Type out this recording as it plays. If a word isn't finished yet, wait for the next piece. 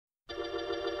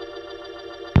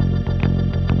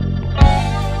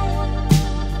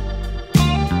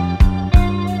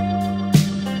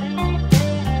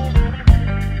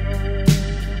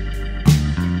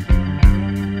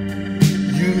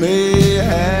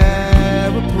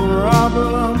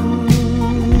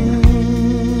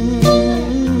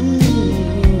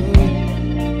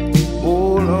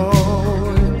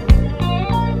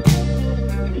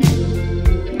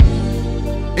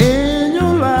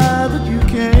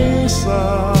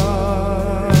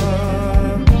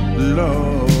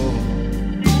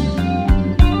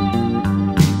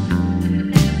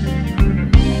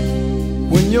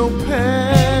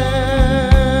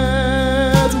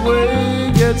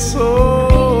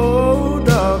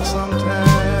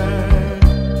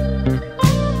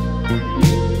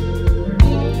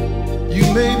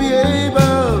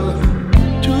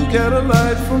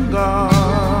right from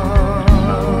God.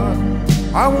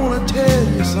 I want to tell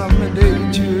you something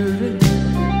today, children.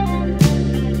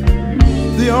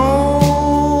 The only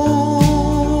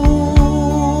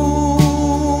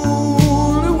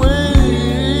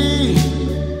way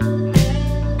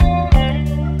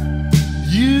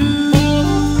you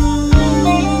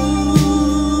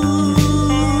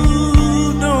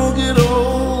don't get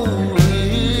old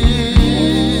is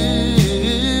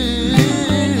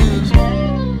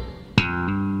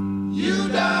you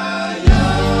die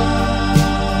young.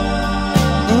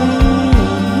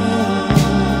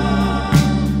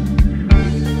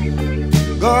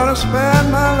 God has spared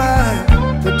my life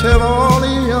to tell all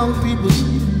these young people,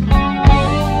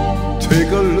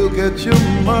 take a look at your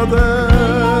mother.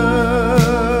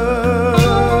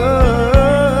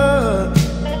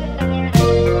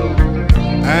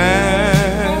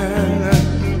 And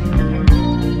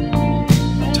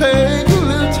take a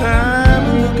little time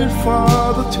and look at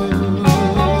Father too.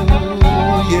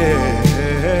 Yeah.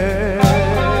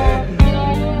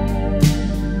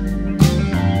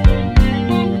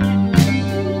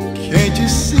 Can't you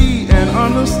see and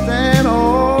understand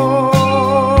all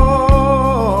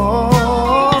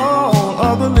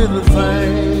other little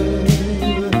things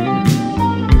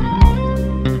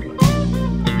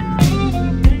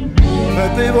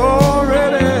that they've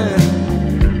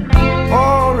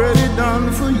already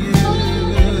done for you?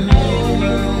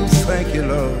 Thank you,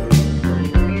 Lord.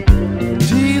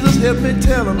 Jesus, help me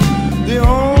tell them the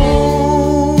only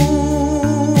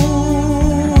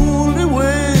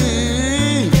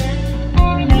way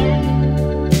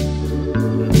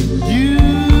you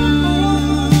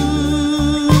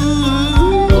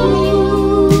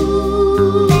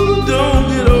don't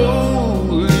get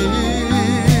old is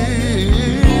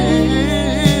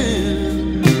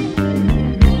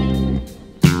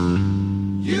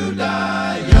you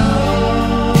die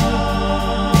young.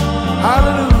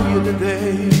 Hallelujah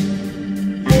today.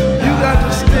 You got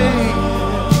to stay.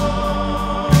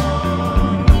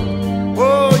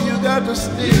 Oh, you got to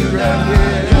stay right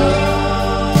here.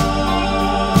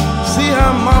 See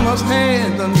how mama's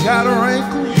hand done got a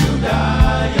wrinkle?